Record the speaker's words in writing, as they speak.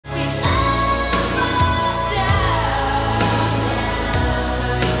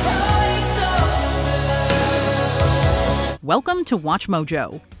Welcome to Watch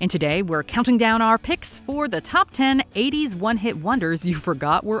Mojo, and today we're counting down our picks for the top 10 80s one-hit wonders you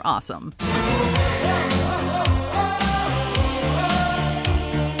forgot were awesome.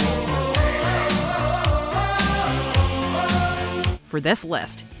 For this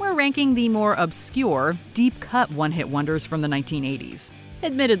list, we're ranking the more obscure, deep-cut one-hit wonders from the 1980s.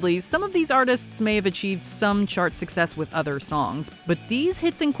 Admittedly, some of these artists may have achieved some chart success with other songs, but these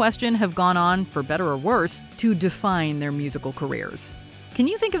hits in question have gone on, for better or worse, to define their musical careers. Can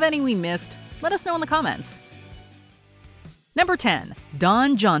you think of any we missed? Let us know in the comments. Number 10.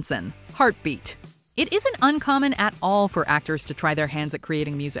 Don Johnson, Heartbeat. It isn't uncommon at all for actors to try their hands at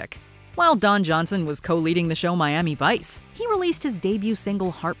creating music. While Don Johnson was co-leading the show Miami Vice, he released his debut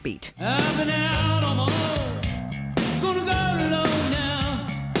single Heartbeat.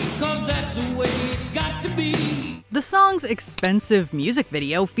 The song's expensive music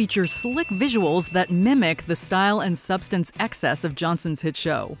video features slick visuals that mimic the style and substance excess of Johnson's hit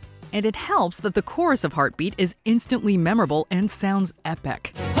show. And it helps that the chorus of Heartbeat is instantly memorable and sounds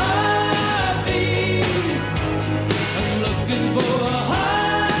epic. Heartbeat, I'm looking for a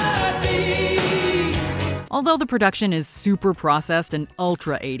heartbeat. Although the production is super processed and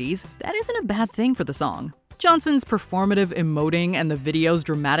ultra 80s, that isn't a bad thing for the song. Johnson's performative emoting and the video's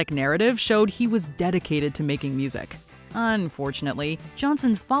dramatic narrative showed he was dedicated to making music. Unfortunately,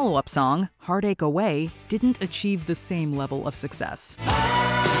 Johnson's follow-up song, Heartache Away, didn't achieve the same level of success.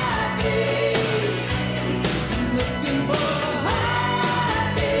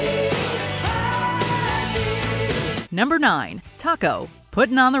 Number 9. Taco,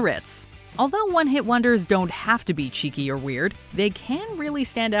 Puttin' on the Ritz. Although one-hit wonders don't have to be cheeky or weird, they can really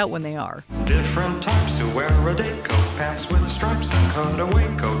stand out when they are. Different types who wear a day coat, pants with stripes and cutaway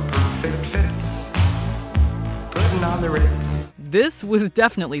coat, perfect fits. Puttin' on the Ritz. This was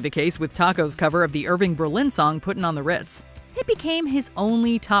definitely the case with Taco's cover of the Irving Berlin song Puttin' on the Ritz. It became his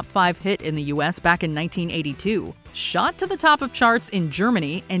only top 5 hit in the US back in 1982, shot to the top of charts in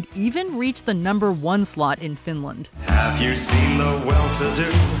Germany, and even reached the number 1 slot in Finland. Have you seen the well-to-do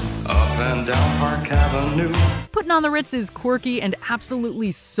up and down Park Avenue? Puttin' on the Ritz is quirky and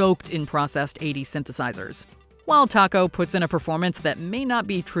absolutely soaked in processed 80s synthesizers. While Taco puts in a performance that may not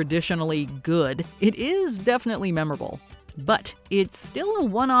be traditionally good, it is definitely memorable. But it's still a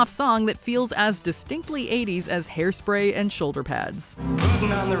one-off song that feels as distinctly 80s as Hairspray and Shoulder Pads.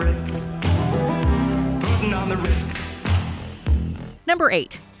 Puttin' on the Ritz. Puttin' on the Ritz. Number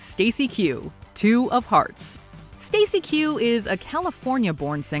 8. Stacey Q, Two of Hearts. Stacey Q is a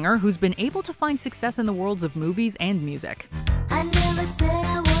California-born singer who's been able to find success in the worlds of movies and music. I never said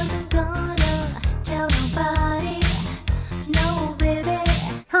I wasn't gonna tell nobody, no baby.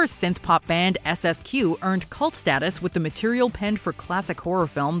 Her synth-pop band SSQ earned cult status with the material penned for classic horror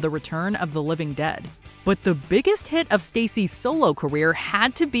film The Return of the Living Dead. But the biggest hit of Stacey's solo career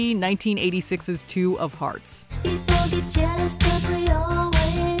had to be 1986's Two of Hearts. People get jealous 'cause we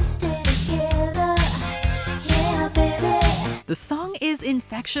always stay together. Yeah, baby. The song is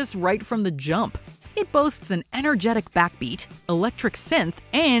infectious right from the jump. It boasts an energetic backbeat, electric synth,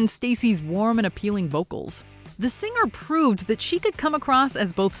 and Stacey's warm and appealing vocals. The singer proved that she could come across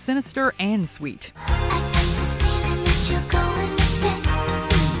as both sinister and sweet. I got this feeling that you're going to stay.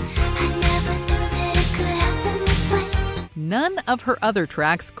 I never knew that it could happen this way. None of her other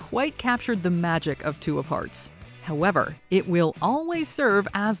tracks quite captured the magic of Two of Hearts. However, it will always serve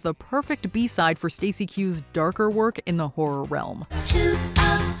as the perfect B-side for Stacey Q's darker work in the horror realm. Two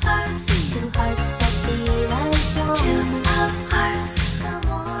hearts that beat as one. Two hearts, come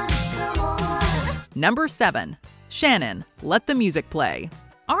on, come on. Number 7. Shannon, Let the Music Play.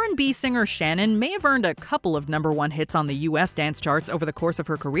 R&B singer Shannon may have earned a couple of number 1 hits on the US dance charts over the course of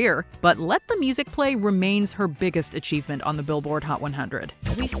her career, but Let the Music Play remains her biggest achievement on the Billboard Hot 100.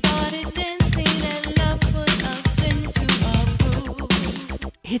 We started dancing and love put us into a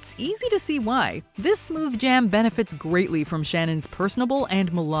groove. It's easy to see why. This smooth jam benefits greatly from Shannon's personable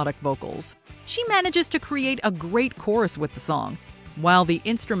and melodic vocals. She manages to create a great chorus with the song, while the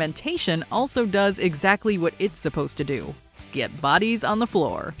instrumentation also does exactly what it's supposed to do: get bodies on the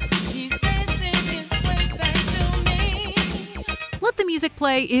floor. He's dancing his way back to me. Let the Music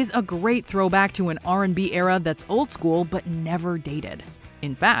Play is a great throwback to an R&B era that's old school but never dated.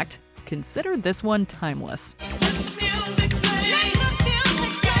 In fact, consider this one timeless. Music play. Let the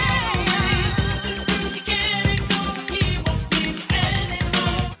music play. You can't ignore, he won't leave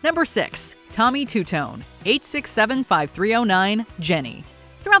anymore. Number 6. Tommy Two-Tone, 867-5309, Jenny.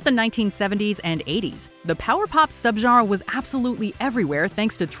 Throughout the 1970s and 80s, the power pop subgenre was absolutely everywhere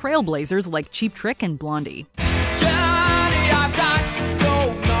thanks to trailblazers like Cheap Trick and Blondie. Johnny, I've got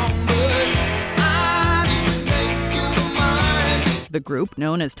your number. I need to make you mine. The group,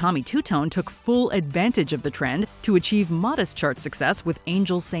 known as Tommy Two-Tone, took full advantage of the trend to achieve modest chart success with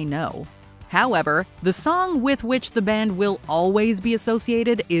Angels Say No. However, the song with which the band will always be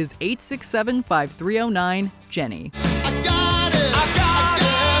associated is 867-5309, Jenny. I got it.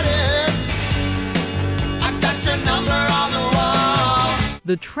 I got your number on the wall.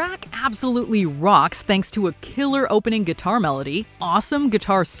 The track absolutely rocks thanks to a killer opening guitar melody, awesome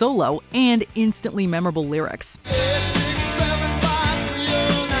guitar solo, and instantly memorable lyrics.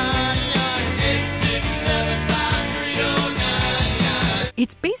 8675309.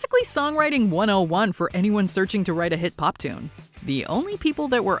 It's basically songwriting 101 for anyone searching to write a hit pop tune. The only people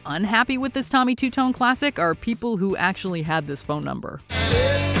that were unhappy with this Tommy Two-Tone classic are people who actually had this phone number.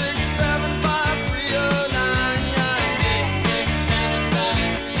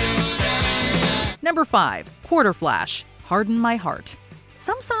 8675309. Number 5. Quarter Flash, Harden My Heart.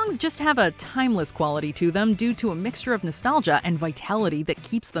 Some songs just have a timeless quality to them due to a mixture of nostalgia and vitality that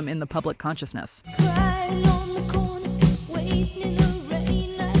keeps them in the public consciousness. Crying on the corner, waiting in the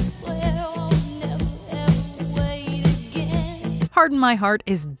rain. I swear I'll never ever wait again. Harden My Heart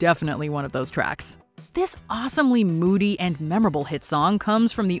is definitely one of those tracks. This awesomely moody and memorable hit song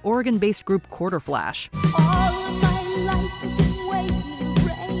comes from the Oregon-based group Quarter Flash. All of my life I've been waiting in the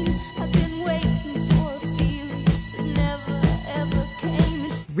rain. I've been waiting for a feeling that never ever came.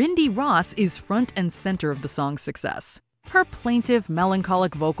 Rindy Ross is front and center of the song's success. Her plaintive,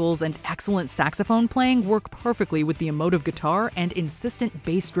 melancholic vocals and excellent saxophone playing work perfectly with the emotive guitar and insistent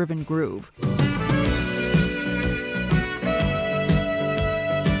bass-driven groove.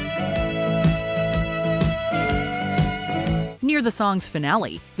 Near the song's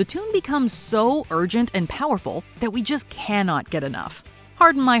finale, the tune becomes so urgent and powerful that we just cannot get enough.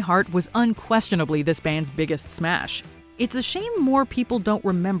 Harden My Heart was unquestionably this band's biggest smash. It's a shame more people don't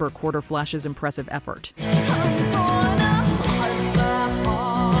remember Quarter Flash's impressive effort. I'm gonna hide my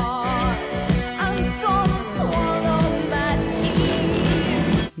heart. I'm gonna swallow my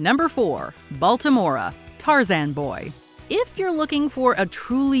tears. Number 4. Baltimora, Tarzan Boy. If you're looking for a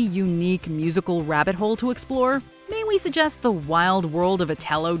truly unique musical rabbit hole to explore, may we suggest the wild world of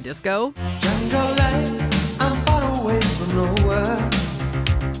Italo disco? Jungle life, I'm far away from nowhere.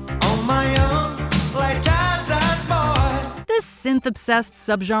 On my own, like Tarzan boy. This synth-obsessed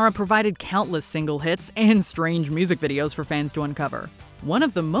subgenre provided countless single hits and strange music videos for fans to uncover. One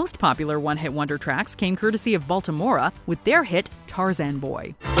of the most popular one-hit wonder tracks came courtesy of Baltimora with their hit Tarzan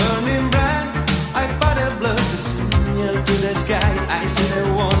Boy. Burning bright, I fought a blood to signal to the sky. I sit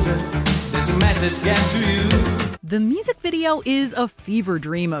and wonder, there's a message get to you. The music video is a fever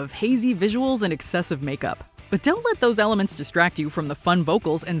dream of hazy visuals and excessive makeup. But don't let those elements distract you from the fun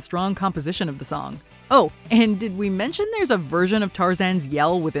vocals and strong composition of the song. Oh, and did we mention there's a version of Tarzan's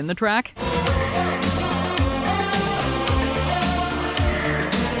yell within the track?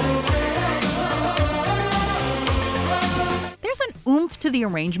 There's an oomph to the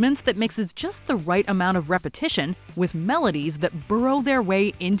arrangements that mixes just the right amount of repetition with melodies that burrow their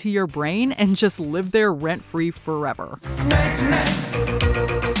way into your brain and just live there rent-free forever. Night to night.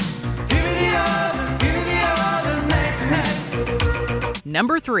 Give me the other, night to night.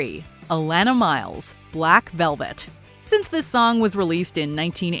 Number 3. Alannah Myles, Black Velvet. Since this song was released in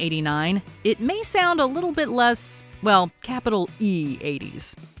 1989, it may sound a little bit less, well, capital E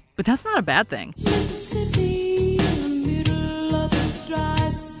 80s. But that's not a bad thing. Mississippi in the middle of a dry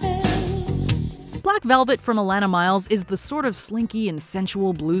spell. Black Velvet from Alannah Myles is the sort of slinky and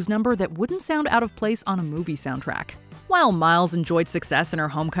sensual blues number that wouldn't sound out of place on a movie soundtrack. While Myles enjoyed success in her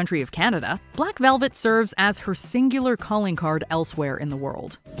home country of Canada, Black Velvet serves as her singular calling card elsewhere in the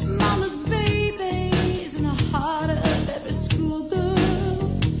world. Mama's babies in the heart of every schoolgirl.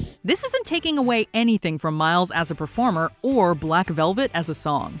 This isn't taking away anything from Myles as a performer or Black Velvet as a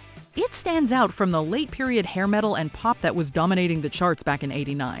song. It stands out from the late period hair metal and pop that was dominating the charts back in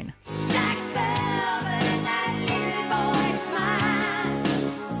 '89. Black velvet and that little boy smile.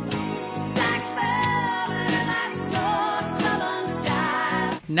 Black velvet and that soul southern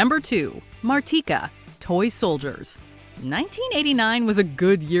style. Number 2. Martika, Toy Soldiers. 1989 was a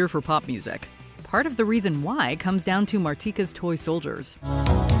good year for pop music. Part of the reason why comes down to Martika's Toy Soldiers.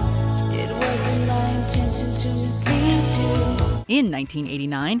 It wasn't my intention to mislead you. In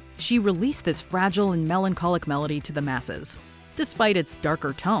 1989, she released this fragile and melancholic melody to the masses. Despite its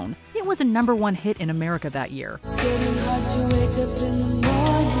darker tone, it was a #1 hit in America that year. It's getting hard to wake up in the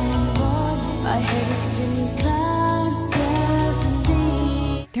morning. My head is spinning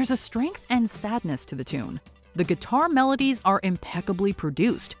constantly. There's a strength and sadness to the tune. The guitar melodies are impeccably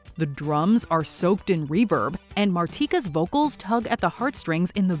produced, the drums are soaked in reverb, and Martika's vocals tug at the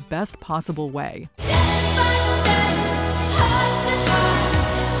heartstrings in the best possible way. Dead by the dead, hard to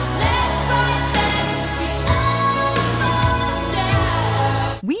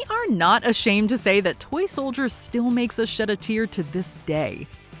I'm not ashamed to say that Toy Soldier still makes us shed a tear to this day.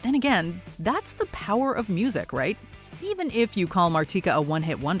 Then again, that's the power of music, right? Even if you call Martika a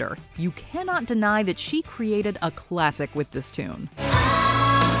one-hit wonder, you cannot deny that she created a classic with this tune.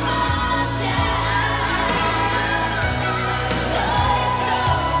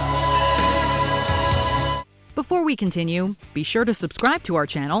 Before we continue, be sure to subscribe to our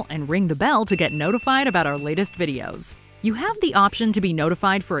channel and ring the bell to get notified about our latest videos. You have the option to be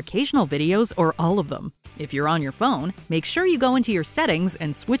notified for occasional videos or all of them. If you're on your phone, make sure you go into your settings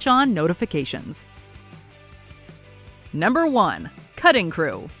and switch on notifications. Number 1. Cutting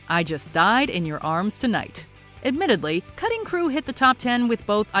Crew, I Just Died in Your Arms Tonight. Admittedly, Cutting Crew hit the top 10 with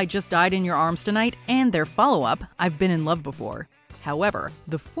both I Just Died in Your Arms Tonight and their follow-up, I've Been in Love Before. However,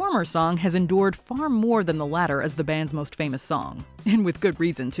 the former song has endured far more than the latter as the band's most famous song. And with good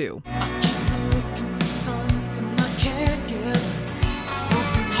reason, too.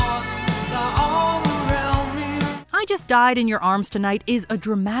 I Just Died in Your Arms Tonight is a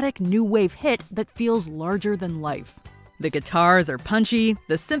dramatic new wave hit that feels larger than life. The guitars are punchy,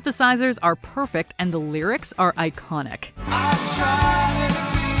 the synthesizers are perfect, and the lyrics are iconic.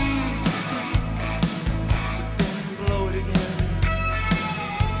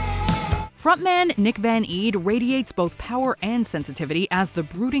 Frontman Nick Van Eede radiates both power and sensitivity as the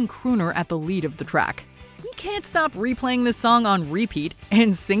brooding crooner at the lead of the track. We can't stop replaying this song on repeat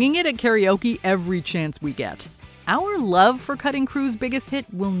and singing it at karaoke every chance we get. Our love for Cutting Crew's biggest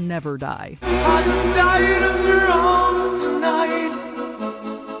hit will never die. I just died in your arms tonight.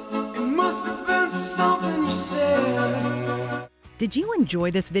 It must have been something you said. Did you enjoy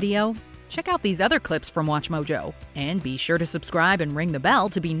this video? Check out these other clips from WatchMojo, and be sure to subscribe and ring the bell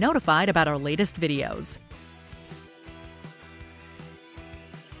to be notified about our latest videos.